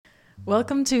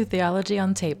Welcome to Theology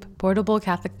on Tape, portable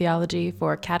Catholic theology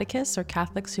for catechists or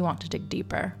Catholics who want to dig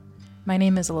deeper. My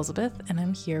name is Elizabeth, and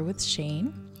I'm here with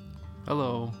Shane.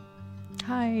 Hello.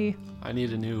 Hi. I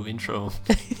need a new intro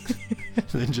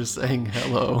than just saying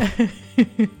hello.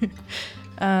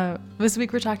 This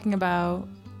week we're talking about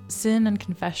sin and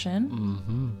confession.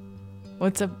 Mm-hmm.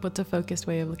 What's a focused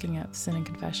way of looking at sin and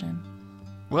confession?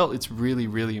 Well, it's really,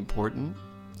 really important.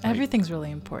 Everything's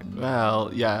really important. Well,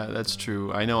 yeah, that's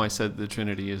true. I know I said the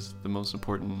Trinity is the most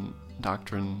important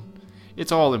doctrine.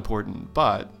 It's all important,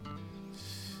 but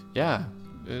yeah,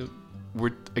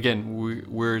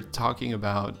 we're talking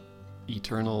about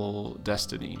eternal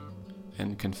destiny,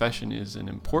 and confession is an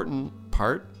important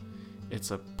part.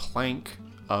 It's a plank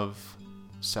of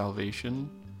salvation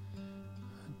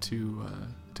to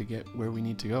get where we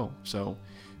need to go. So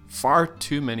far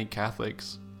too many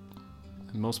Catholics,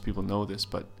 and most people know this,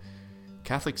 but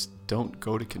Catholics don't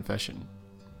go to confession,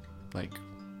 like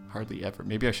hardly ever.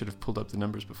 Maybe I should have pulled up the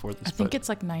numbers before this. I think it's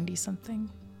like 90-something%.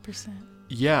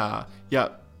 Yeah.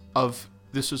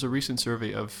 This was a recent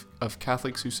survey of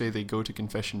Catholics who say they go to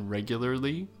confession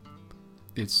regularly.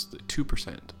 It's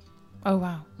 2%. Oh,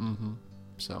 wow. Mm-hmm.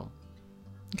 So.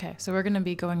 Okay, so we're going to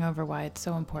be going over why it's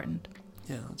so important.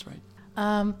 Yeah, that's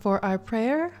right. For our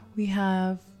prayer, we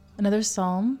have another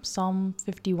psalm, Psalm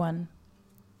 51.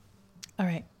 All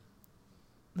right,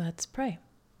 let's pray.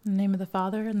 In the name of the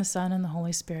Father, and the Son, and the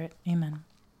Holy Spirit. Amen.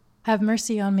 Have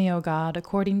mercy on me, O God,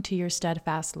 according to your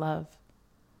steadfast love.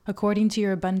 According to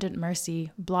your abundant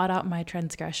mercy, blot out my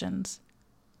transgressions.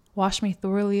 Wash me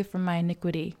thoroughly from my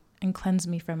iniquity, and cleanse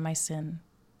me from my sin.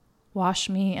 Wash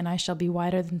me, and I shall be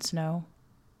whiter than snow.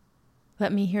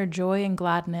 Let me hear joy and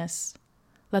gladness.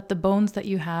 Let the bones that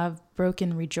you have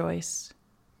broken rejoice.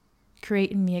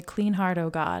 Create in me a clean heart, O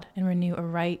God, and renew a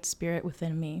right spirit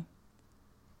within me.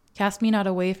 Cast me not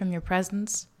away from your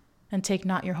presence, and take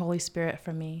not your Holy Spirit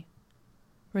from me.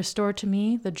 Restore to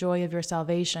me the joy of your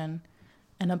salvation,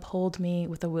 and uphold me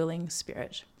with a willing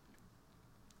spirit.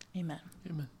 Amen.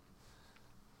 Amen.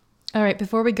 All right,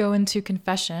 before we go into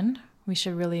confession, we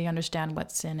should really understand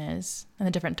what sin is and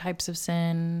the different types of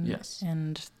sin. Yes.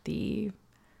 And the,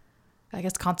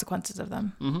 consequences of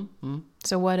them. Mm-hmm. Mm-hmm.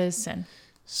 So what is sin?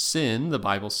 Sin, the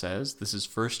Bible says, this is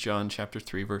 1 John chapter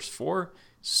 3, verse 4,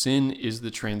 sin is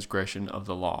the transgression of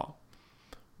the law.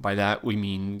 By that we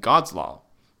mean God's law.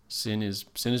 Sin is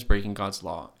breaking God's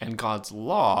law. And God's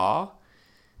law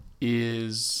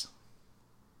is,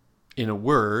 in a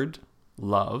word,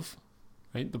 love.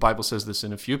 Right? The Bible says this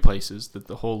in a few places, that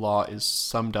the whole law is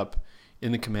summed up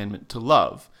in the commandment to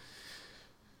love.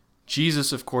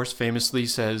 Jesus, of course, famously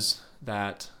says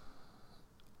that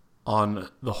on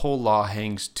the whole law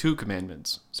hangs 2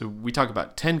 commandments. So we talk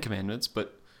about 10 commandments,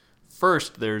 but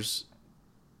first there's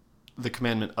the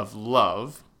commandment of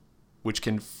love, which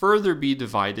can further be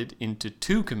divided into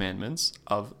 2 commandments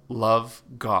of love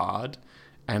God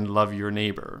and love your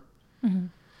neighbor. Mm-hmm.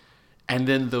 And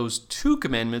then those 2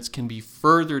 commandments can be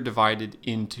further divided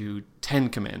into 10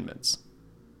 commandments.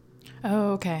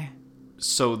 Oh, okay.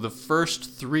 So the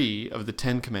first 3 of the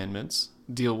 10 commandments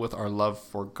deal with our love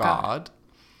for God.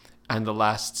 And the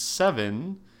last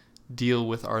 7 deal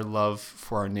with our love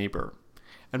for our neighbor.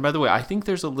 And by the way, I think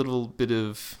there's a little bit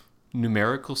of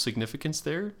numerical significance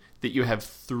there, that you have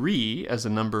 3 as a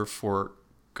number for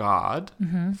God,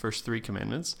 first 3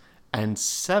 commandments, and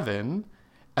 7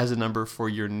 as a number for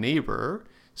your neighbor,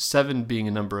 7 being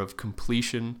a number of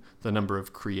completion, the number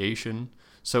of creation.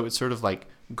 So it's sort of like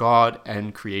God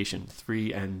and creation,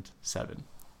 3 and 7.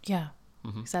 Yeah,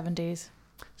 7 days.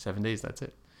 7 days, that's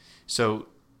it. So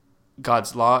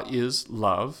God's law is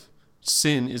love.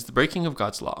 Sin is the breaking of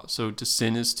God's law. So to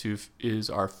sin is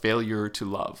our failure to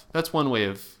love. That's one way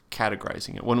of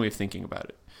categorizing it, one way of thinking about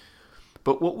it.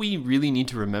 But what we really need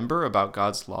to remember about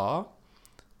God's law,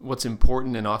 what's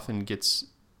important and often gets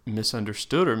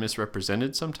misunderstood or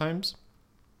misrepresented sometimes,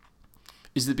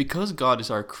 is that because God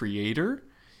is our creator,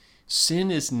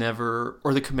 sin is never,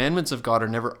 or the commandments of God are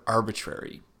never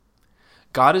arbitrary.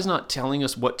 God is not telling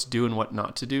us what to do and what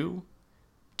not to do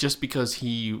just because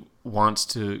he wants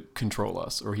to control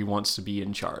us or he wants to be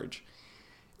in charge.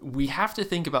 We have to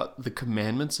think about the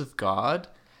commandments of God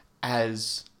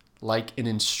as like an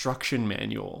instruction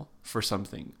manual for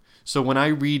something. So when I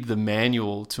read the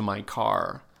manual to my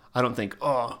car, I don't think,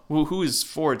 well, who is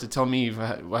Ford to tell me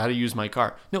how to use my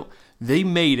car? No, they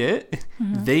made it.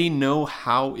 Mm-hmm. They know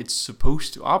how it's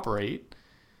supposed to operate.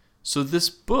 So this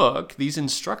book, these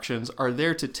instructions are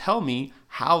there to tell me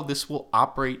how this will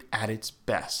operate at its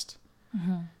best.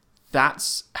 Mm-hmm.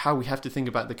 that's how we have to think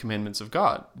about the commandments of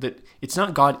God. That it's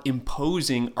not God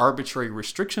imposing arbitrary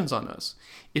restrictions on us.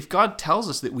 If God tells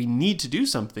us that we need to do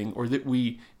something or that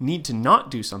we need to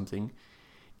not do something,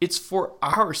 it's for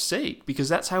our sake, because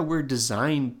that's how we're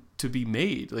designed to be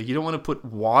made. Like, you don't want to put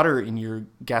water in your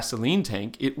gasoline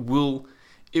tank. It will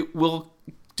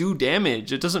do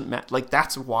damage. It doesn't matter. Like,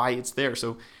 that's why it's there.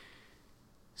 So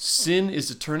sin is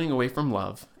a turning away from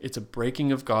love. It's a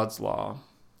breaking of God's law.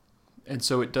 And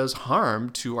so it does harm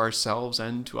to ourselves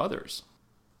and to others.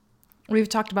 We've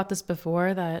talked about this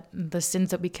before, that the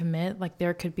sins that we commit, like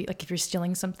there could be, like if you're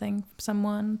stealing something from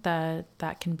someone,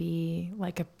 that can be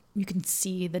like you can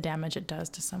see the damage it does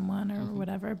to someone or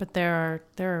whatever. But there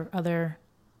are other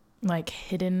like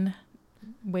hidden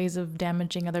ways of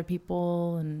damaging other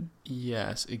people. And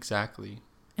yes, exactly.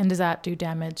 And does that do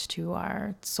damage to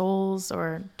our souls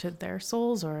or to their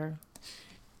souls? Or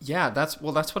yeah, that's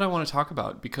what I want to talk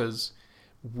about, because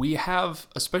we have,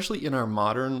 especially in our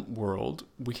modern world,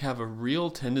 we have a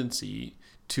real tendency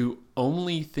to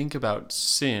only think about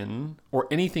sin or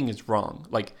anything is wrong.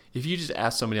 Like, if you just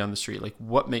ask somebody on the street, like,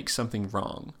 what makes something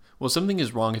wrong? Well, something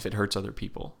is wrong if it hurts other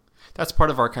people. That's part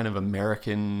of our kind of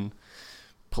American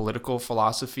political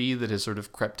philosophy that has sort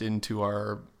of crept into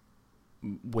our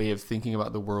way of thinking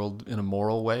about the world in a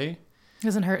moral way. It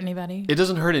doesn't hurt anybody. It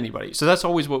doesn't hurt anybody. So that's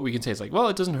always what we can say. It's like, well,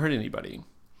 it doesn't hurt anybody.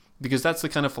 Because that's the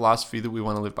kind of philosophy that we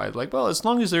want to live by. Like, well, as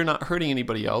long as they're not hurting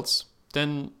anybody else,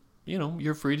 then,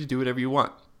 you're free to do whatever you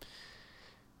want.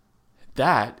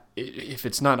 That, if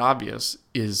it's not obvious,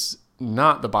 is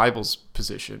not the Bible's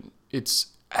position.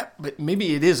 But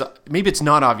maybe it is. Maybe it's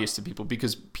not obvious to people,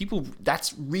 because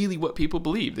that's really what people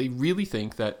believe. They really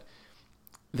think that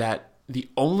the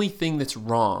only thing that's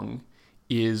wrong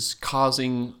is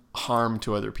causing harm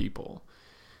to other people.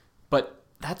 But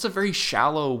that's a very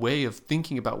shallow way of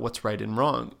thinking about what's right and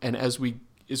wrong. And as we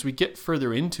get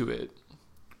further into it,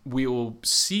 we will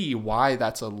see why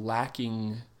that's a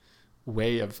lacking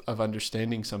way of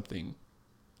understanding something.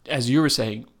 As you were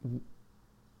saying,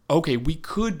 okay, we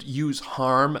could use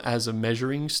harm as a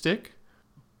measuring stick,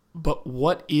 but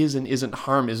what is and isn't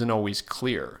harm isn't always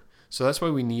clear. So that's why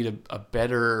we need a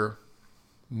better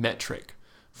metric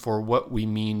for what we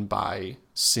mean by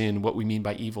sin, what we mean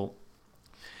by evil.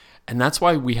 And that's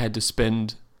why we had to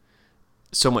spend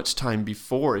so much time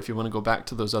before, if you want to go back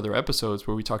to those other episodes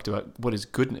where we talked about what is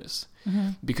goodness.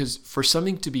 Mm-hmm. Because for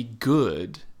something to be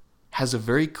good has a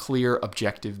very clear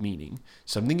objective meaning.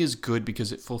 Something is good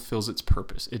because it fulfills its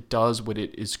purpose. It does what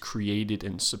it is created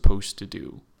and supposed to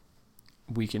do.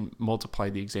 We can multiply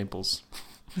the examples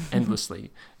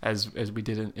endlessly as we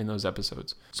did in those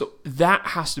episodes. So that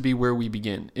has to be where we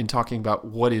begin in talking about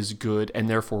what is good and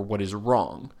therefore what is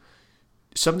wrong.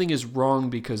 Something is wrong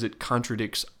because it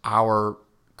contradicts our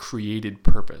created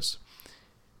purpose.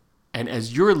 And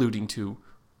as you're alluding to,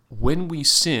 when we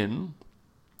sin,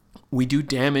 we do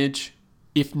damage.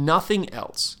 If nothing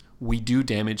else, we do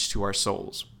damage to our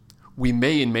souls. We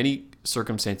may, in many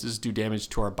circumstances, do damage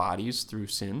to our bodies through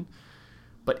sin.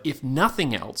 But if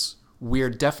nothing else, we are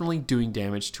definitely doing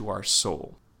damage to our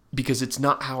soul, because it's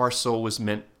not how our soul was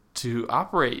meant to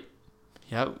operate.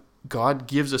 Yeah. God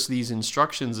gives us these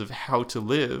instructions of how to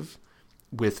live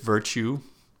with virtue.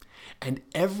 And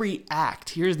every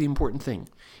act, here's the important thing,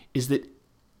 is that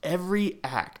every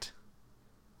act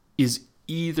is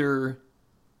either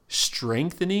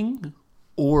strengthening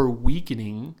or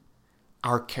weakening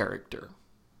our character.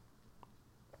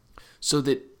 So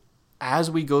that as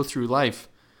we go through life,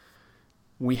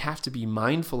 we have to be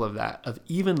mindful of that, of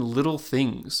even little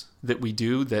things that we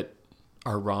do that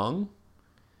are wrong.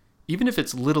 Even if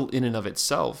it's little in and of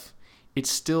itself, it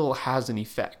still has an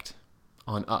effect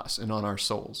on us and on our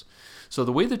souls. So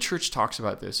the way the church talks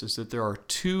about this is that there are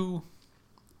two,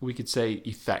 we could say,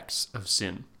 effects of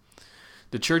sin.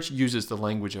 The church uses the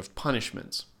language of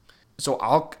punishments. So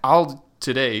I'll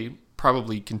today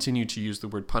probably continue to use the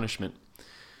word punishment.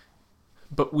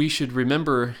 But we should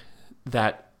remember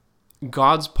that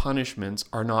God's punishments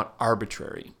are not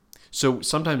arbitrary. So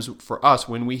sometimes for us,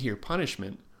 when we hear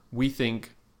punishment, we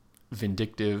think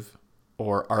vindictive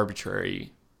or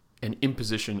arbitrary, an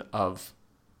imposition of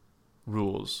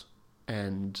rules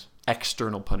and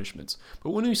external punishments. But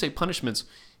when we say punishments,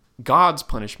 God's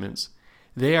punishments,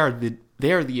 they are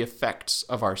the effects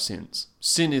of our sins.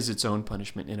 Sin is its own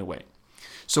punishment in a way.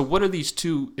 So what are these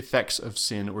two effects of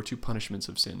sin, or two punishments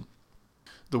of sin?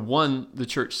 The one, the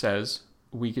church says,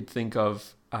 we could think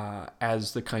of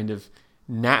as the kind of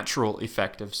natural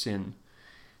effect of sin.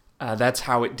 That's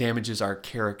how it damages our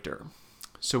character.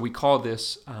 So we call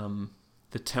this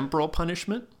the temporal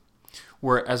punishment,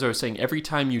 where, as I was saying, every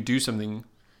time you do something,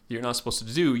 you're not supposed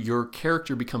to do, your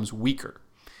character becomes weaker.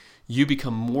 You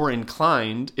become more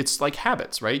inclined. It's like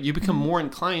habits, right? You become more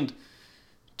inclined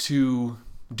to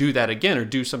do that again or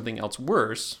do something else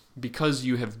worse because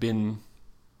you have been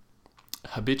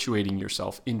habituating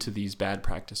yourself into these bad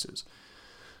practices.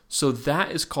 So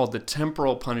that is called the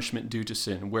temporal punishment due to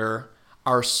sin, where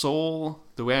our soul,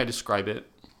 the way I describe it,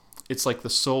 it's like the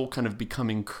soul kind of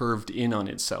becoming curved in on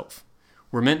itself.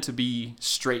 We're meant to be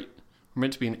straight. We're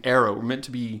meant to be an arrow. We're meant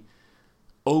to be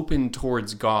open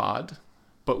towards God.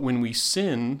 But when we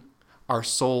sin, our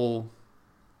soul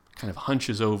kind of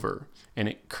hunches over and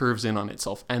it curves in on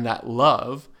itself. And that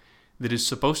love that is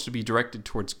supposed to be directed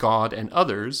towards God and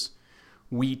others,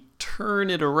 we turn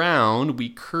it around, we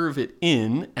curve it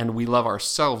in, and we love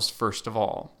ourselves first of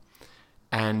all.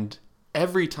 And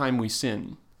every time we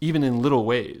sin, even in little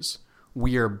ways,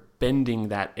 we are bending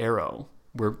that arrow.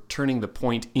 We're turning the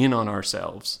point in on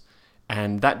ourselves,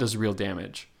 and that does real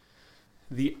damage.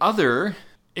 The other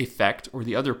effect, or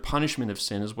the other punishment of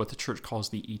sin, is what the church calls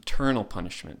the eternal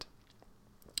punishment.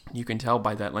 You can tell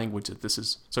by that language that this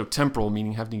is so temporal,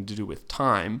 meaning having to do with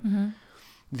time. Mm-hmm.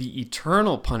 The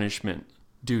eternal punishment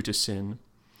due to sin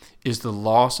is the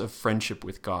loss of friendship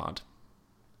with God.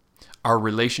 Our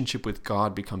relationship with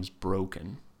God becomes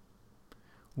broken.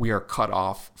 We are cut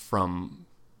off from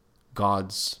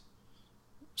God's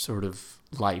sort of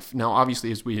life. Now,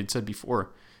 obviously, as we had said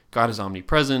before, God is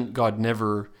omnipresent. God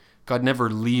never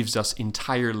leaves us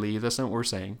entirely. That's not what we're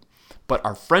saying. But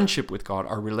our friendship with God,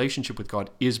 our relationship with God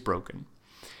is broken.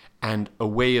 And a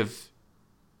way of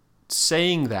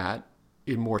saying that,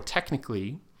 in more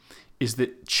technically, is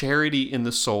that charity in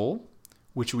the soul,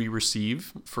 which we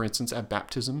receive, for instance, at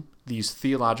baptism, these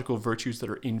theological virtues that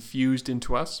are infused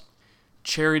into us,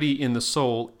 charity in the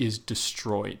soul is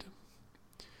destroyed.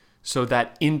 So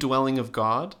that indwelling of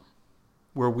God,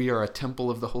 where we are a temple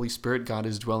of the Holy Spirit, God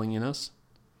is dwelling in us,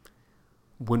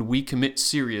 when we commit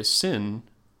serious sin,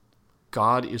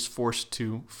 God is forced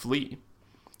to flee.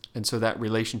 And so that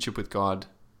relationship with God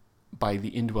by the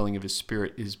indwelling of his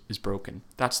Spirit is broken.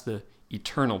 That's the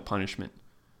eternal punishment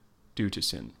due to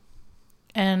sin.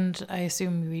 And I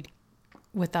assume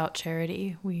without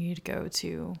charity,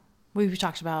 we've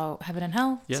talked about heaven and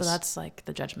hell. Yes. So that's like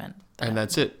the judgment. And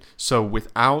that's it. So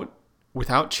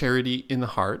without charity in the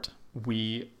heart,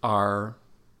 we are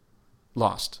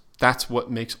lost. That's what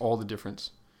makes all the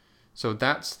difference. So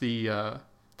that's the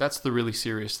really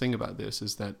serious thing about this,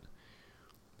 is that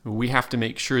we have to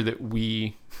make sure that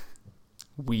we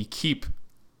keep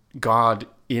God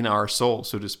in our soul,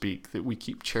 so to speak, that we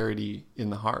keep charity in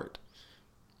the heart.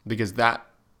 Because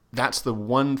that's the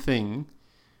one thing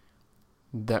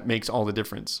that makes all the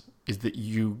difference, is that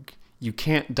you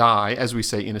can't die, as we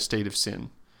say, in a state of sin.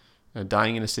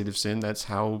 Dying in a state of sin, that's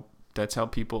how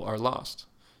people are lost.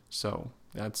 So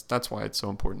that's why it's so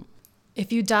important.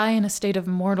 If you die in a state of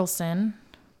mortal sin,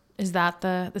 is that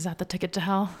the ticket to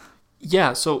hell?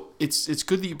 Yeah, so it's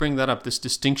good that you bring that up, this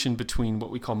distinction between what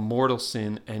we call mortal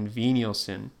sin and venial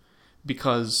sin,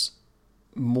 because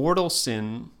mortal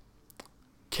sin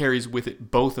carries with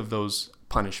it both of those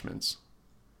punishments.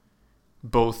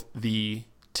 Both the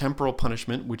temporal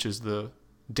punishment, which is the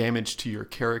damage to your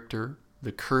character,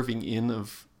 the curving in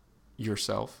of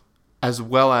yourself, as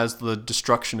well as the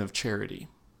destruction of charity.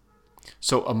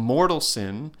 So a mortal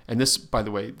sin, and this, by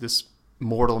the way, this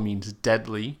mortal means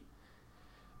deadly,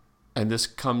 and this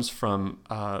comes from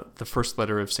the first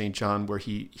letter of St. John, where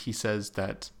he says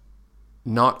that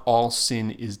not all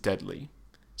sin is deadly.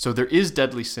 So there is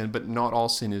deadly sin, but not all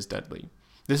sin is deadly.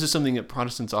 This is something that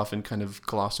Protestants often kind of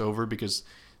gloss over because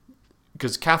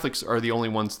Catholics are the only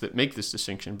ones that make this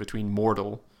distinction between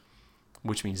mortal,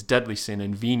 which means deadly sin,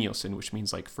 and venial sin, which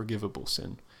means like forgivable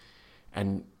sin.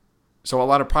 And so a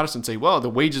lot of Protestants say, well, the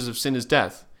wages of sin is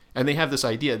death. And they have this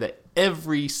idea that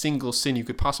every single sin you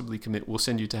could possibly commit will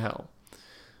send you to hell.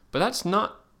 But that's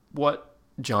not what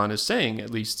John is saying, at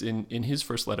least in his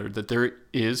first letter, that there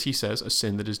is, he says, a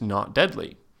sin that is not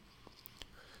deadly.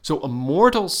 So a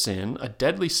mortal sin, a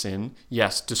deadly sin,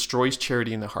 yes, destroys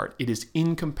charity in the heart. It is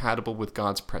incompatible with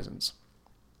God's presence.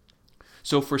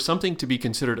 So for something to be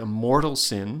considered a mortal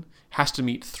sin, it has to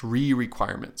meet 3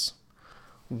 requirements.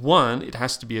 1, it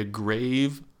has to be a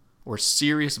grave or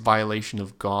serious violation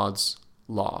of God's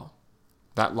law,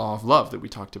 that law of love that we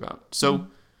talked about. So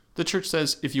the church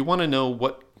says, if you want to know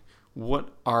what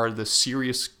are the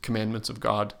serious commandments of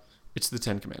God, it's the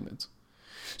 10 Commandments.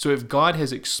 So if God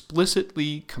has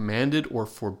explicitly commanded or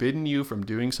forbidden you from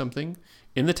doing something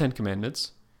in the 10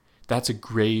 Commandments, that's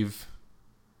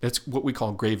what we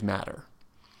call grave matter.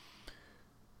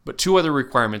 But 2 other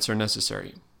requirements are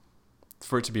necessary.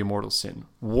 for it to be a mortal sin.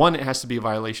 One, it has to be a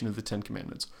violation of the Ten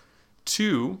Commandments.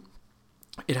 Two,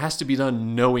 it has to be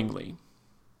done knowingly.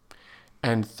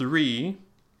 And three,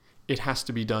 it has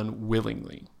to be done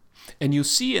willingly. And you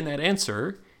see in that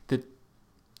answer that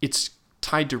it's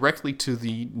tied directly to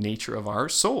the nature of our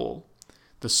soul.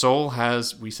 The soul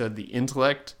has, we said, the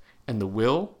intellect and the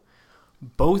will.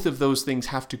 Both of those things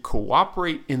have to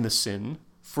cooperate in the sin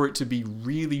for it to be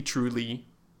really, truly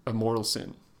a mortal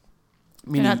sin.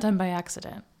 They're not done by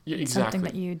accident. Yeah, It's exactly. something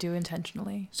that you do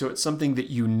intentionally. So it's something that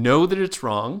you know that it's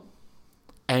wrong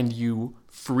and you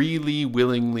freely,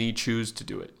 willingly choose to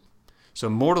do it. So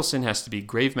mortal sin has to be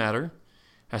grave matter,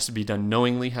 has to be done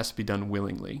knowingly, has to be done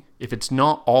willingly. If it's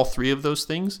not all three of those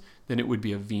things, then it would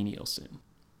be a venial sin.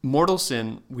 Mortal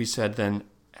sin, we said then,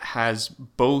 has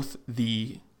both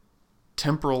the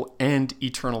temporal and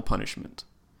eternal punishment.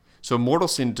 So mortal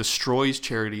sin destroys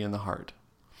charity in the heart,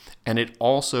 and it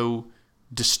also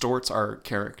distorts our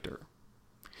character.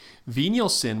 Venial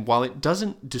sin, while it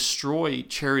doesn't destroy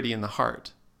charity in the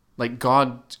heart, like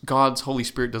God's Holy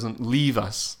Spirit doesn't leave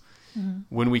us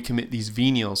when we commit these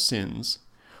venial sins,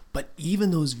 but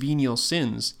even those venial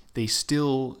sins, they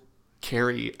still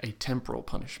carry a temporal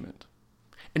punishment.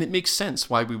 And it makes sense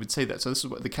why we would say that. So this is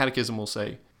what the Catechism will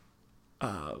say.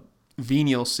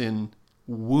 Venial sin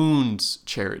wounds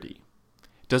charity.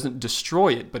 It doesn't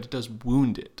destroy it, but it does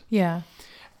wound it. Yeah.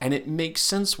 And it makes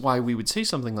sense why we would say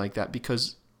something like that,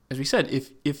 because, as we said,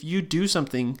 if you do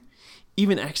something,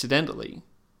 even accidentally,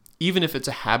 even if it's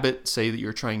a habit, say, that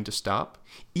you're trying to stop,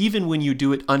 even when you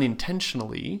do it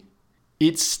unintentionally,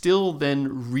 it's still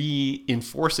then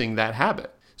reinforcing that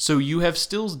habit. So you have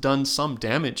still done some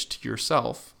damage to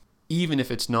yourself, even if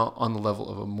it's not on the level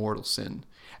of a mortal sin.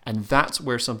 And that's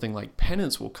where something like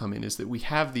penance will come in, is that we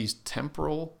have these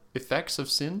temporal effects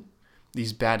of sin,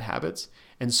 these bad habits.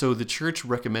 And so the church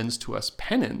recommends to us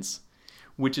penance,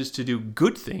 which is to do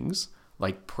good things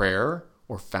like prayer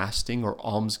or fasting or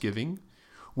almsgiving.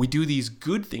 We do these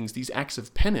good things, these acts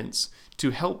of penance, to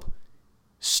help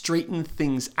straighten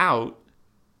things out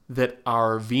that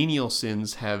our venial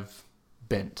sins have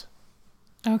bent.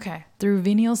 Okay. Through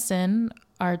venial sin,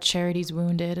 our charity's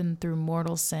wounded, and through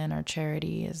mortal sin, our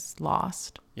charity is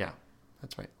lost. Yeah,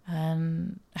 that's right.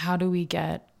 And how do we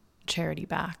get charity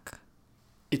back?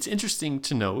 It's interesting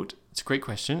to note, it's a great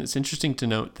question. It's interesting to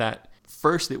note that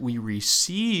first, that we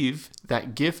receive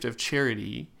that gift of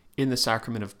charity in the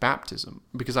sacrament of baptism.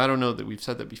 Because I don't know that we've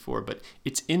said that before, but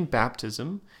it's in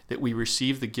baptism that we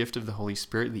receive the gift of the Holy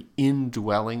Spirit, the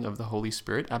indwelling of the Holy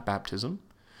Spirit at baptism.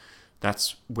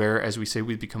 That's where, as we say,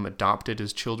 we become adopted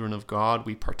as children of God.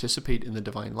 We participate in the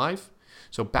divine life.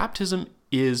 So baptism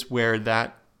is where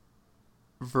that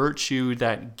virtue,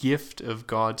 that gift of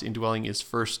God's indwelling, is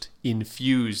first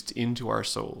infused into our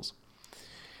souls,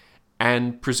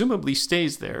 and presumably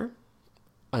stays there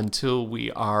until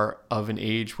we are of an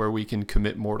age where we can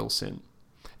commit mortal sin.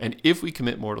 And if we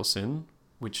commit mortal sin,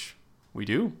 which we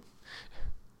do,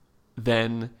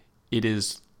 then it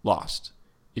is lost.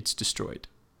 It's destroyed.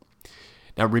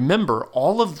 Now remember,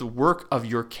 all of the work of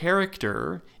your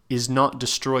character is not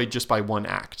destroyed just by one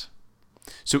act.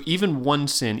 So even one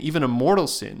sin, even a mortal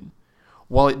sin,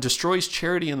 while it destroys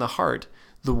charity in the heart,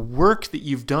 the work that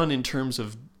you've done in terms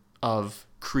of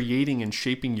creating and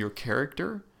shaping your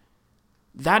character,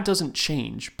 that doesn't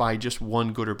change by just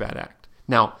one good or bad act.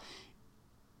 Now,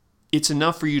 it's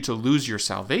enough for you to lose your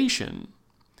salvation,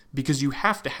 because you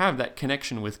have to have that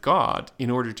connection with God in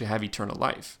order to have eternal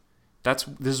life. This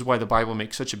is why the Bible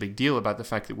makes such a big deal about the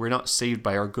fact that we're not saved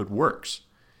by our good works.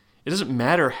 It doesn't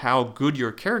matter how good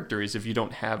your character is if you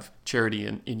don't have charity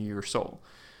in your soul.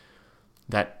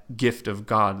 That gift of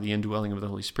God, the indwelling of the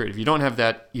Holy Spirit. If you don't have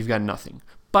that, you've got nothing.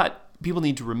 But people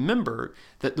need to remember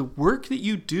that the work that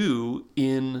you do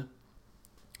in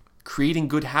creating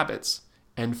good habits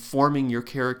and forming your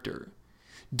character,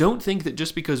 don't think that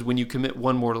just because when you commit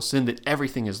one mortal sin that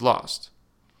everything is lost.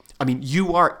 I mean,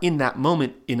 you are in that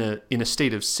moment in a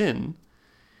state of sin,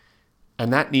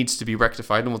 and that needs to be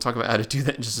rectified, and we'll talk about how to do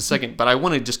that in just a second. But I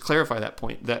want to just clarify that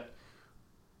point, that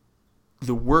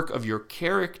the work of your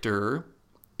character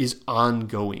is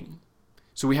ongoing.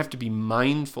 So we have to be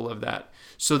mindful of that,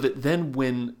 so that then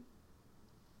when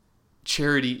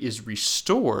charity is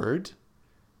restored,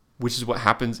 which is what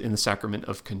happens in the sacrament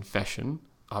of confession,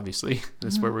 obviously,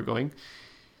 that's where we're going.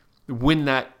 When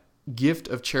that gift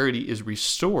of charity is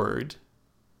restored,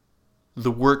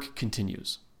 the work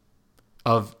continues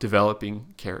of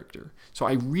developing character. So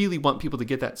I really want people to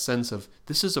get that sense of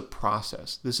this is a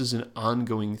process. This is an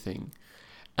ongoing thing.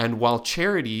 And while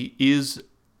charity is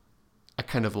a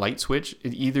kind of light switch,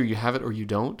 either you have it or you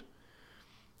don't,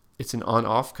 it's an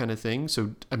on-off kind of thing.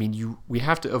 So, I mean, we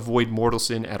have to avoid mortal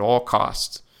sin at all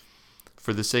costs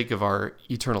for the sake of our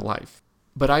eternal life.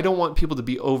 But I don't want people to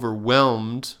be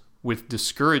overwhelmed with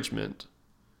discouragement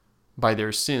by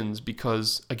their sins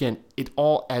because, again, it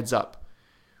all adds up.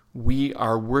 We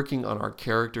are working on our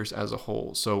characters as a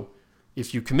whole. So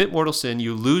if you commit mortal sin,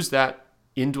 you lose that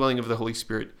indwelling of the Holy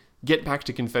Spirit. Get back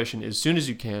to confession as soon as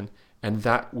you can, and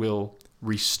that will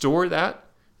restore that,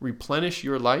 replenish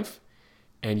your life,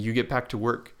 and you get back to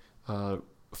work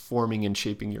forming and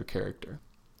shaping your character.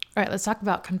 All right, let's talk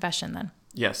about confession then.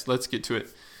 Yes, let's get to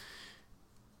it.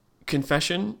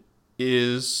 Confession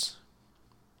is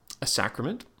a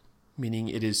sacrament, meaning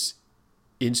it is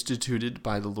instituted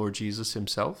by the Lord Jesus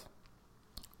himself.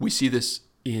 We see this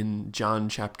in John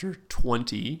chapter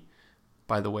 20,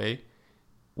 by the way,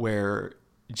 where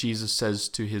Jesus says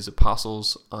to his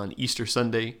apostles on Easter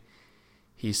Sunday,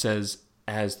 he says,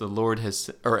 as the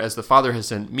Father has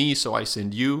sent me, so I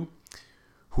send you.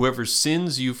 Whoever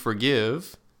sins you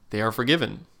forgive, they are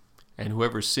forgiven. And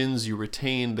whoever sins you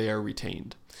retain, they are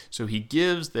retained. So he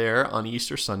gives there on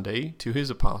Easter Sunday to his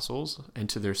apostles and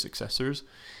to their successors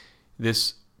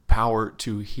this power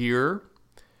to hear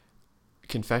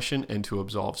confession and to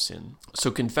absolve sin. So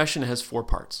confession has 4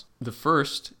 parts. The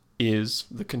first is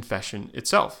the confession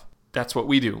itself. That's what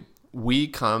we do. We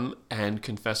come and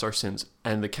confess our sins.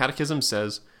 And the Catechism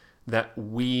says that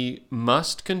we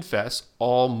must confess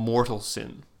all mortal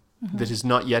sin that has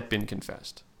not yet been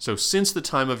confessed. So since the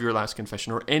time of your last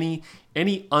confession, or any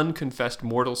unconfessed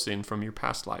mortal sin from your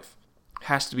past life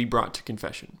has to be brought to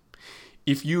confession.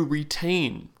 If you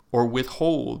retain or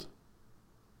withhold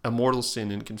a mortal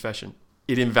sin in confession,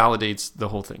 it invalidates the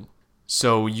whole thing.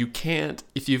 So you can't,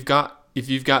 if you've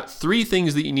got 3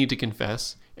 things that you need to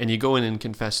confess, and you go in and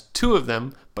confess 2 of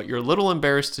them, but you're a little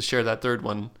embarrassed to share that 3rd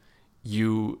one,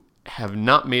 you have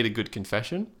not made a good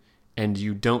confession, and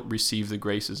you don't receive the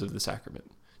graces of the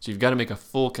sacrament. So you've got to make a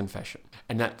full confession.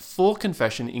 And that full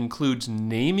confession includes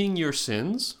naming your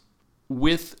sins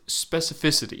with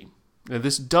specificity. Now,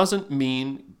 this doesn't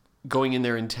mean going in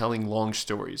there and telling long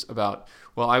stories about,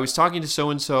 well, I was talking to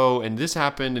so-and-so, and this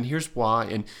happened, and here's why.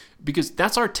 And because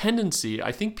that's our tendency.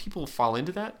 I think people fall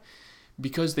into that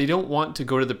because they don't want to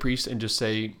go to the priest and just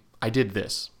say, I did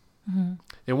this. Mm-hmm.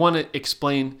 They want to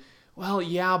explain, well,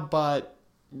 yeah, but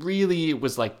really it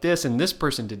was like this, and this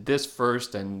person did this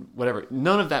first, and whatever.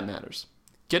 None of that matters.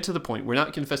 Get to the point. We're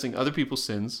not confessing other people's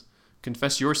sins.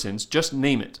 Confess your sins. Just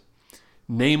name it.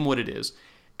 Name what it is.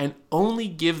 And only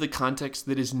give the context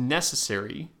that is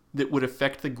necessary that would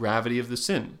affect the gravity of the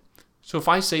sin. So if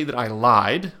I say that I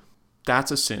lied,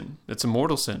 that's a sin. That's a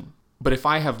mortal sin. But if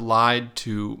I have lied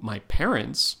to my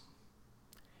parents,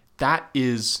 that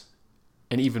is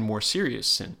an even more serious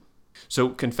sin. So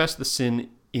confess the sin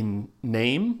in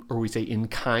name, or we say in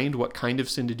kind. What kind of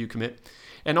sin did you commit?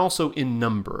 And also in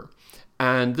number.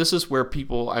 And this is where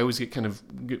I always get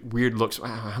weird looks.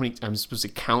 How many? I'm supposed to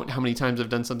count how many times I've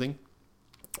done something.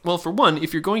 Well, for one,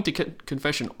 if you're going to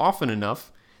confession often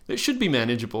enough, that should be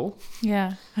manageable.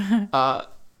 Yeah.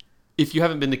 If you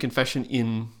haven't been to confession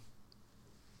in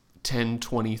 10,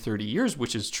 20, 30 years,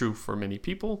 which is true for many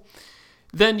people,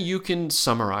 then you can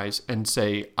summarize and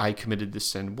say, I committed this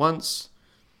sin once,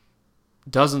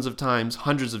 dozens of times,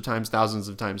 hundreds of times, thousands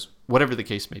of times, whatever the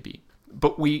case may be.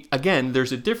 But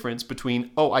there's a difference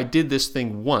between, I did this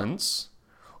thing once,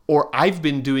 or I've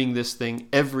been doing this thing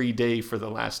every day for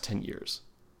the last 10 years.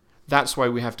 That's why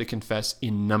we have to confess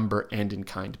in number and in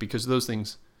kind, because those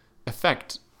things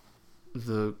affect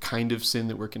the kind of sin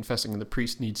that we're confessing, and the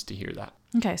priest needs to hear that.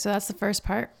 Okay, so that's the first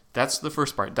part. That's the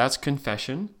first part. That's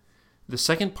confession. The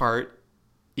second part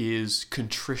is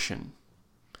contrition.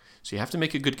 So you have to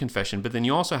make a good confession, but then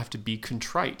you also have to be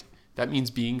contrite. That means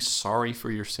being sorry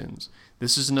for your sins.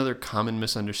 This is another common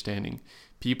misunderstanding.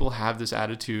 People have this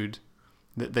attitude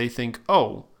that they think,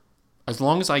 as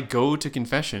long as I go to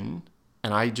confession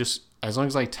and as long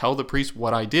as I tell the priest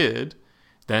what I did,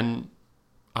 then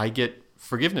I get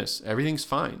forgiveness. Everything's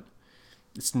fine.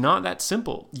 It's not that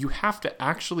simple. You have to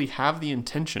actually have the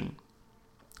intention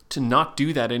to not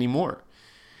do that anymore.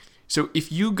 So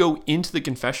if you go into the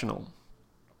confessional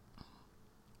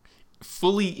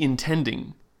fully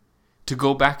intending to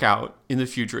go back out in the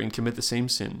future and commit the same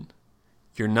sin,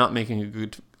 you're not making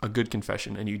a good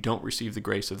confession, and you don't receive the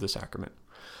grace of the sacrament.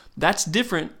 That's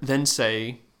different than,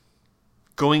 say,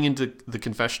 going into the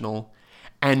confessional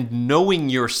and knowing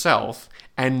yourself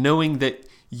and knowing that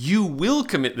you will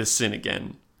commit this sin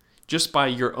again just by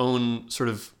your own sort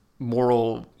of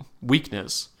moral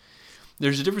weakness.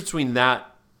 There's a difference between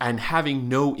that and having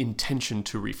no intention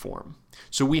to reform.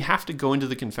 So we have to go into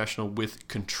the confessional with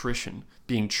contrition,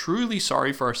 being truly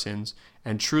sorry for our sins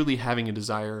and truly having a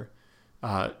desire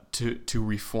to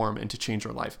reform and to change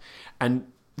our life. And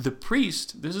the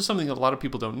priest, this is something that a lot of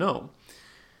people don't know.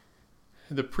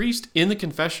 The priest in the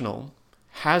confessional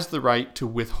has the right to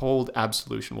withhold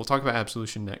absolution. We'll talk about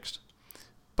absolution next.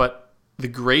 But the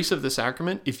grace of the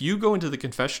sacrament, if you go into the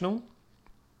confessional,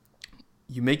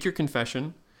 you make your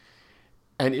confession,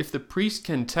 and if the priest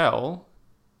can tell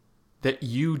that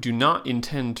you do not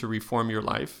intend to reform your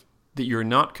life, that you're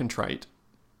not contrite,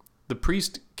 the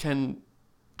priest can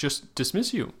just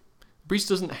dismiss you. The priest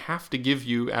doesn't have to give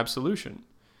you absolution.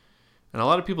 And a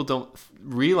lot of people don't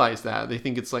realize that. They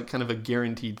think it's like kind of a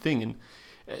guaranteed thing.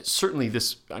 And certainly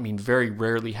this, very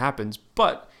rarely happens.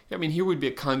 But, here would be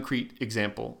a concrete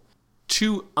example.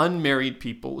 2 unmarried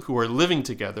people who are living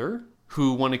together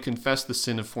who want to confess the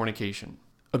sin of fornication.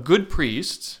 A good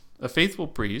priest, a faithful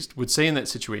priest, would say in that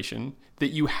situation that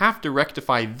you have to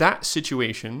rectify that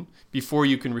situation before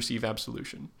you can receive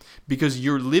absolution. Because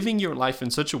you're living your life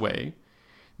in such a way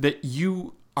that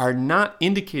you are not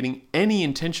indicating any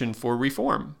intention for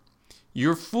reform.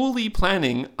 You're fully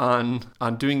planning on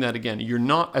doing that again. You're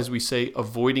not, as we say,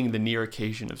 avoiding the near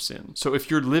occasion of sin. So if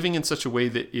you're living in such a way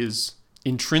that is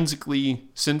intrinsically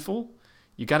sinful,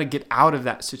 you got to get out of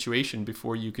that situation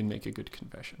before you can make a good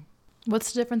confession.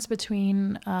 What's the difference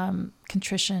between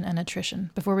contrition and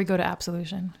attrition before we go to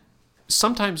absolution?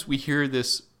 Sometimes we hear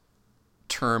this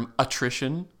term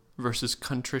attrition versus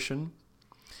contrition.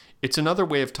 It's another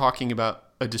way of talking about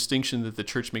a distinction that the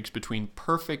church makes between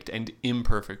perfect and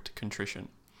imperfect contrition.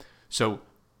 So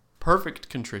perfect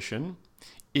contrition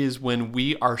is when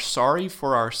we are sorry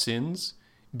for our sins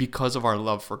because of our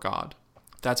love for God.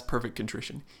 That's perfect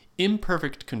contrition.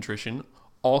 Imperfect contrition,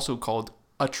 also called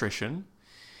attrition,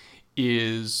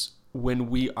 is when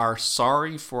we are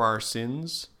sorry for our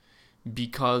sins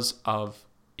because of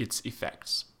its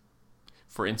effects.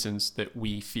 For instance, that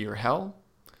we fear hell,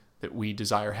 that we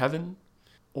desire heaven,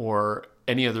 or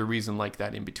any other reason like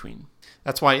that in between.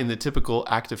 That's why in the typical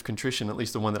act of contrition, at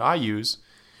least the one that I use,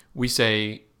 we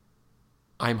say,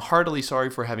 I'm heartily sorry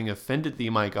for having offended thee,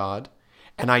 my God,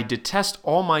 and I detest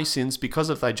all my sins because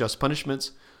of thy just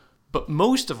punishments, but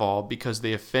most of all because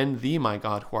they offend thee, my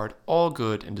God, who art all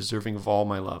good and deserving of all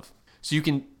my love. So you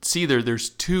can see there's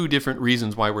 2 different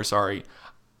reasons why we're sorry.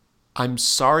 I'm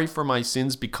sorry for my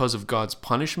sins because of God's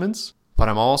punishments, but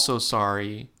I'm also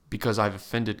sorry because I've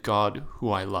offended God who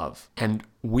I love. And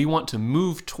we want to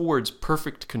move towards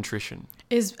perfect contrition.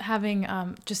 Is having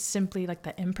just simply like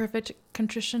the imperfect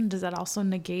contrition, does that also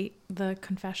negate the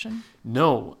confession?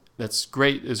 No, that's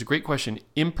great. It's a great question.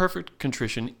 Imperfect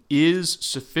contrition is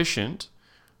sufficient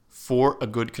for a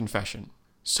good confession.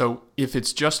 So if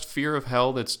it's just fear of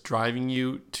hell that's driving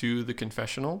you to the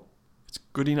confessional, it's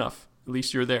good enough. At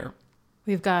least you're there.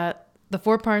 We've got the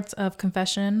 4 parts of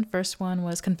confession. First one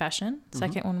was confession.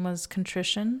 Second one was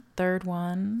contrition. Third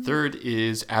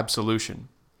is absolution.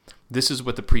 This is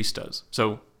what the priest does.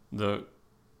 So the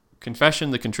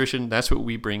confession, the contrition, that's what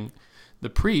we bring. The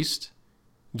priest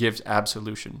gives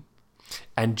absolution.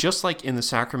 And just like in the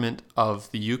sacrament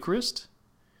of the Eucharist,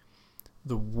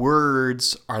 the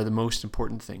words are the most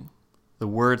important thing. The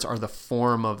words are the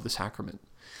form of the sacrament.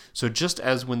 So just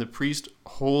as when the priest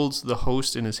holds the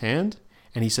host in his hand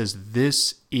and he says,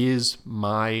 this is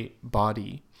my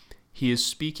body, he is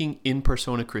speaking in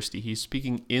persona Christi. He's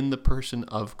speaking in the person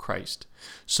of Christ.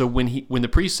 So when the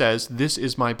priest says, this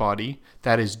is my body,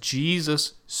 that is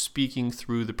Jesus speaking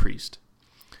through the priest.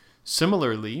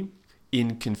 Similarly,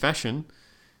 in confession,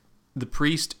 the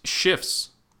priest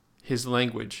shifts his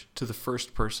language to the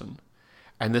first person.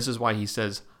 And this is why he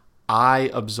says, I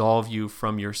absolve you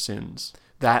from your sins.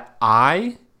 That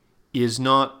I is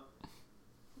not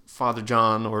Father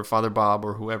John or Father Bob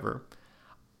or whoever.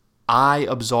 I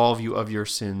absolve you of your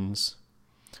sins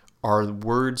are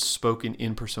words spoken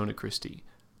in persona Christi.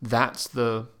 That's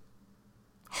the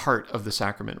heart of the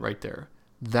sacrament right there.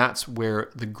 That's where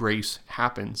the grace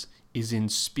happens, is in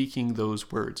speaking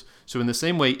those words. So in the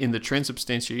same way, in the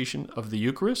transubstantiation of the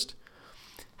Eucharist,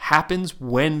 happens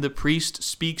when the priest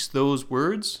speaks those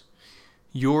words.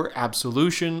 Your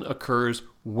absolution occurs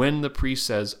when the priest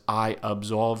says, I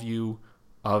absolve you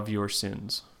of your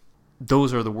sins.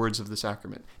 Those are the words of the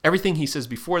sacrament. Everything he says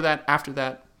before that, after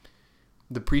that,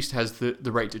 the priest has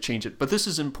the right to change it. But this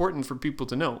is important for people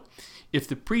to know. If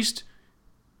the priest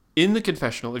in the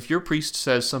confessional, if your priest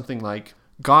says something like,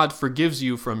 God forgives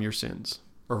you from your sins,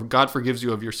 or God forgives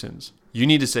you of your sins, you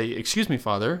need to say, excuse me,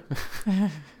 Father.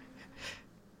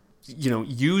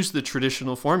 Use the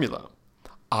traditional formula.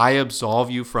 I absolve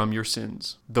you from your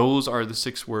sins. Those are the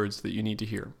 6 words that you need to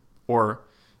hear. Or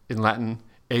in Latin,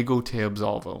 ego te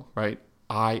absolvo, right?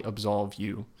 I absolve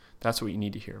you. That's what you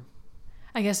need to hear.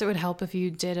 I guess it would help if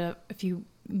you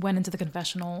went into the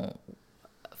confessional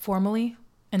formally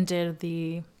and did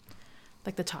the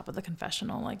top of the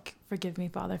confessional, like, forgive me,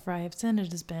 Father, for I have sinned.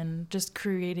 It has been just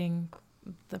creating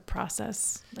the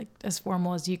process, like, as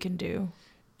formal as you can do.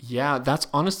 Yeah, that's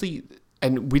honestly,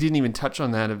 and we didn't even touch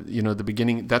on that, the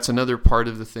beginning. That's another part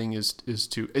of the thing is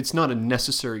to, it's not a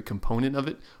necessary component of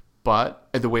it, but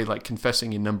the way like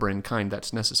confessing in number and kind,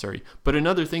 that's necessary. But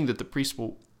another thing that the priest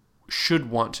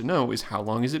should want to know is how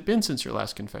long has it been since your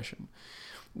last confession?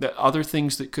 The other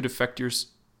things that could affect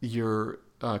your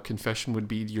confession would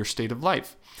be your state of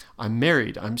life. I'm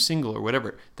married, I'm single, or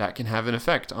whatever. That can have an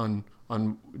effect on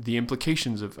the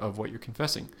implications of what you're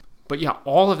confessing. But yeah,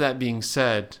 all of that being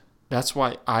said, that's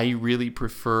why I really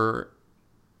prefer,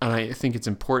 and I think it's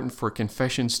important for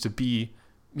confessions to be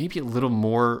maybe a little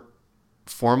more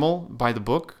formal by the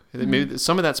book. Maybe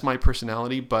some of that's my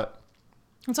personality, but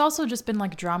it's also just been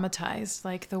like dramatized,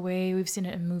 like the way we've seen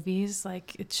it in movies.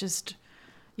 Like, it's just,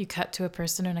 you cut to a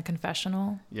person in a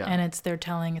confessional, and they're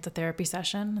telling it's a therapy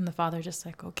session, and the father just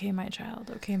like, okay, my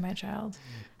child.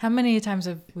 How many times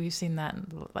have we seen that?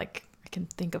 Like, I can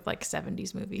think of like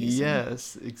 70s movies.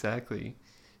 Yes, exactly.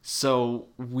 So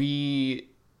the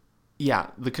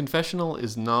confessional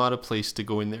is not a place to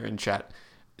go in there and chat.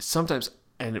 Sometimes,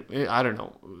 and I don't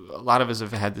know, a lot of us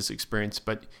have had this experience,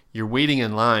 but you're waiting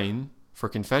in line for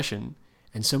confession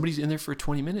and somebody's in there for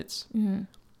 20 minutes. Mm-hmm.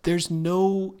 There's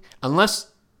no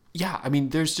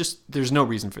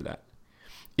reason for that.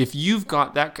 If you've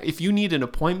got that, if you need an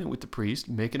appointment with the priest,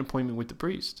 make an appointment with the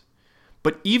priest.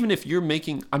 But even if you're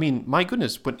my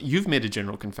goodness, but you've made a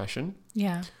general confession.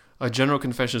 Yeah. A general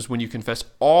confession is when you confess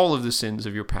all of the sins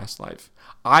of your past life.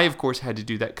 I, of course, had to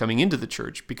do that coming into the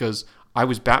church because I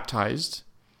was baptized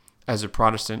as a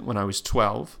Protestant when I was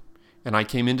 12, and I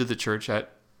came into the church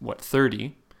at,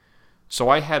 30? So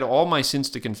I had all my sins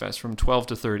to confess from 12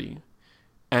 to 30.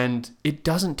 And it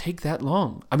doesn't take that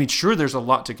long. I mean, sure, there's a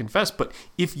lot to confess, but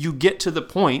if you get to the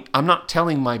point, I'm not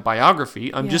telling my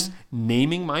biography, I'm just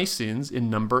naming my sins in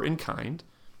number and kind.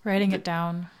 Writing it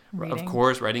down. Reading. Of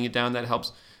course, writing it down, that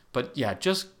helps. But yeah,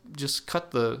 just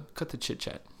cut the chit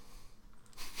chat.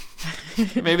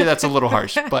 Maybe that's a little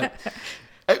harsh, but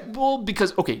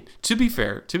because to be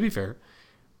fair,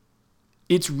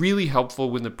 it's really helpful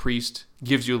when the priest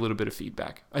gives you a little bit of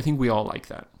feedback. I think we all like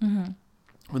that. Mm-hmm.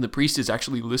 When the priest is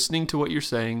actually listening to what you're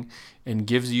saying and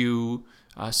gives you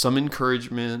some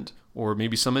encouragement or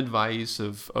maybe some advice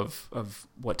of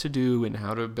what to do and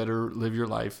how to better live your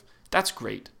life, that's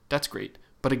great.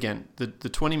 But again, the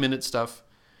 20-minute stuff,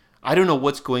 I don't know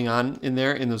what's going on in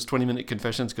there in those 20-minute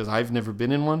confessions because I've never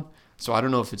been in one. So I don't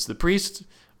know if it's the priest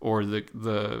or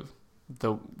the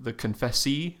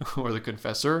confessee or the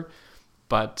confessor,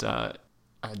 but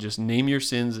just name your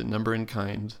sins in number and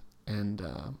kind, and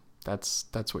that's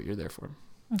what you're there for.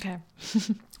 Okay.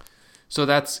 So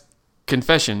that's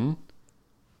confession,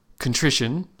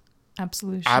 contrition,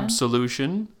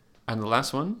 absolution, and the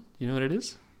last one, you know what it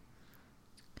is?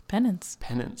 Penance.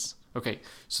 Okay,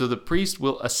 so the priest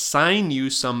will assign you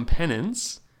some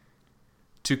penance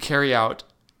to carry out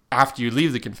after you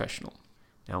leave the confessional.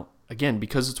 Now, again,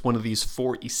 because it's one of these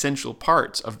 4 essential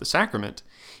parts of the sacrament,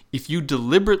 if you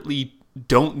deliberately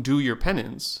don't do your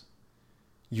penance,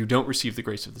 you don't receive the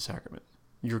grace of the sacrament.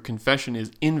 Your confession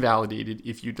is invalidated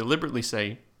if you deliberately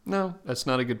say, no, that's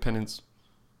not a good penance.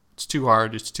 It's too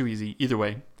hard. It's too easy. Either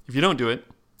way, if you don't do it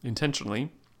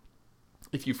intentionally,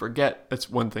 if you forget, that's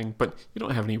one thing, but you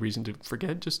don't have any reason to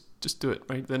forget. Just do it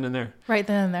right then and there. Right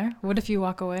then and there? What if you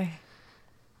walk away?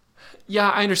 Yeah,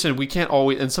 I understand. We can't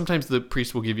always, and sometimes the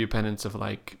priest will give you penance of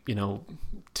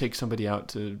take somebody out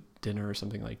to dinner or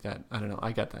something like that. I don't know.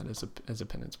 I got that as a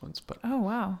penance once, but oh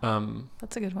wow,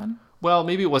 that's a good one. Well,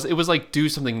 maybe it was like do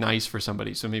something nice for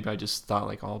somebody. So maybe I just thought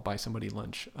like I'll buy somebody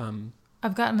lunch.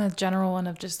 I've gotten a general one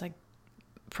of just like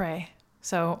pray.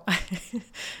 So.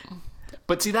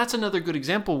 But see, that's another good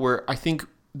example where I think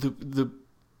the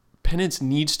penance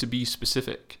needs to be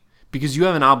specific because you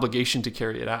have an obligation to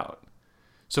carry it out.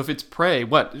 So if it's pray,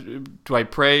 what do I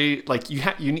pray? Like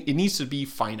it needs to be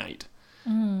finite.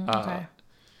 Okay.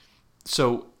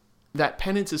 So that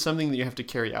penance is something that you have to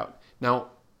carry out. Now,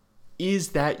 is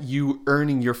that you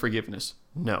earning your forgiveness?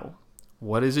 No.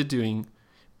 What is it doing?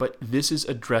 But this is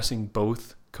addressing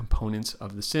both components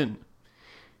of the sin.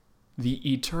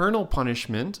 The eternal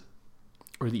punishment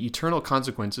or the eternal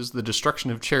consequences, the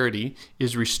destruction of charity,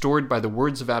 is restored by the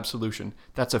words of absolution.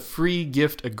 That's a free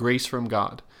gift, a grace from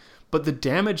God. But the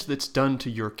damage that's done to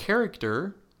your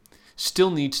character still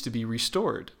needs to be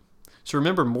restored. So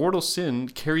remember, mortal sin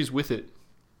carries with it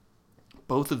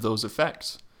both of those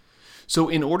effects. So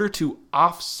in order to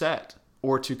offset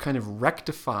or to kind of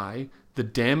rectify the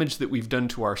damage that we've done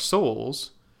to our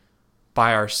souls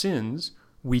by our sins,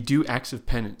 we do acts of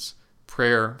penance,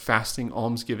 prayer, fasting,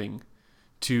 almsgiving,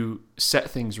 to set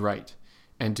things right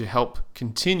and to help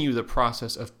continue the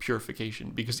process of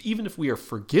purification. Because even if we are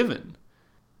forgiven,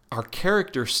 our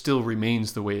character still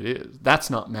remains the way it is. That's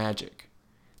not magic.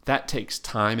 That takes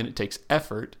time and it takes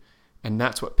effort, and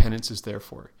that's what penance is there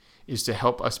for, is to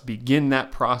help us begin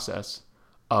that process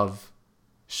of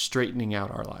straightening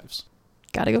out our lives.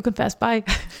 Gotta go confess. Bye.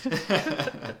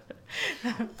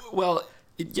 Well,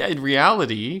 yeah, in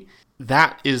reality,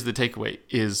 that is the takeaway,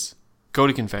 is go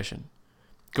to confession.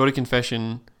 Go to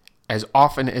confession as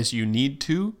often as you need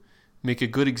to. Make a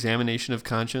good examination of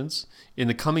conscience. In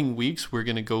the coming weeks, we're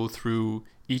going to go through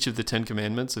each of the 10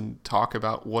 commandments and talk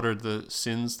about what are the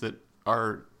sins that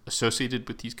are associated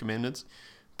with these commandments.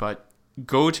 But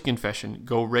go to confession.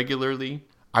 Go regularly.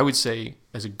 I would say,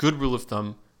 as a good rule of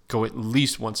thumb, go at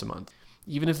least once a month.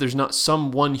 Even if there's not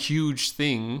some one huge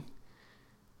thing,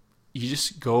 you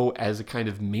just go as a kind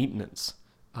of maintenance.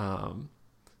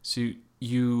 So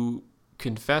you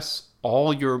confess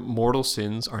all your mortal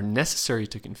sins are necessary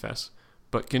to confess,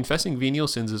 but confessing venial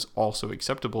sins is also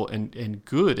acceptable and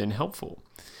good and helpful.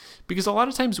 Because a lot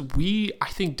of times I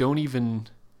think, don't even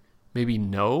maybe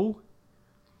know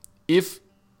is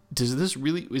this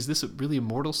really a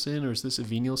mortal sin or is this a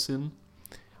venial sin?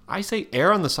 I say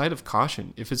err on the side of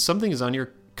caution. If it's something is on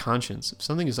your conscience, if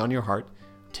something is on your heart,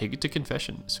 take it to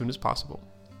confession as soon as possible.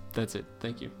 That's it.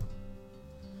 Thank you.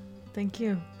 Thank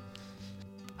you.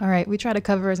 All right, we try to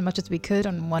cover as much as we could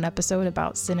on one episode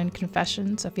about sin and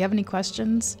confession. So if you have any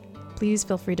questions, please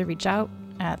feel free to reach out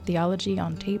at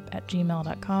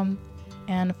theologyontape@gmail.com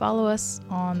and follow us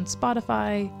on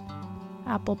Spotify,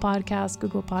 Apple Podcasts,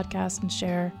 Google Podcasts, and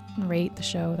share and rate the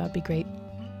show. That'd be great.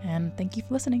 And thank you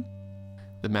for listening.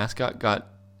 The mascot got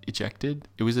ejected.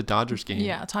 It was a Dodgers game.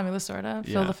 Yeah, Tommy Lasorda,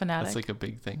 Phil the Fanatic. That's like a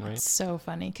big thing, right? It's so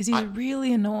funny because he's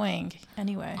really annoying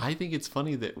anyway. I think it's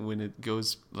funny that when it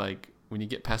goes, like, when you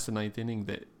get past the 9th inning,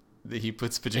 that he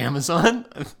puts pajamas on.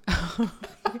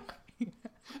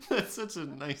 That's such a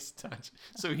nice touch.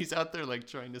 So he's out there like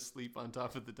trying to sleep on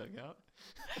top of the dugout.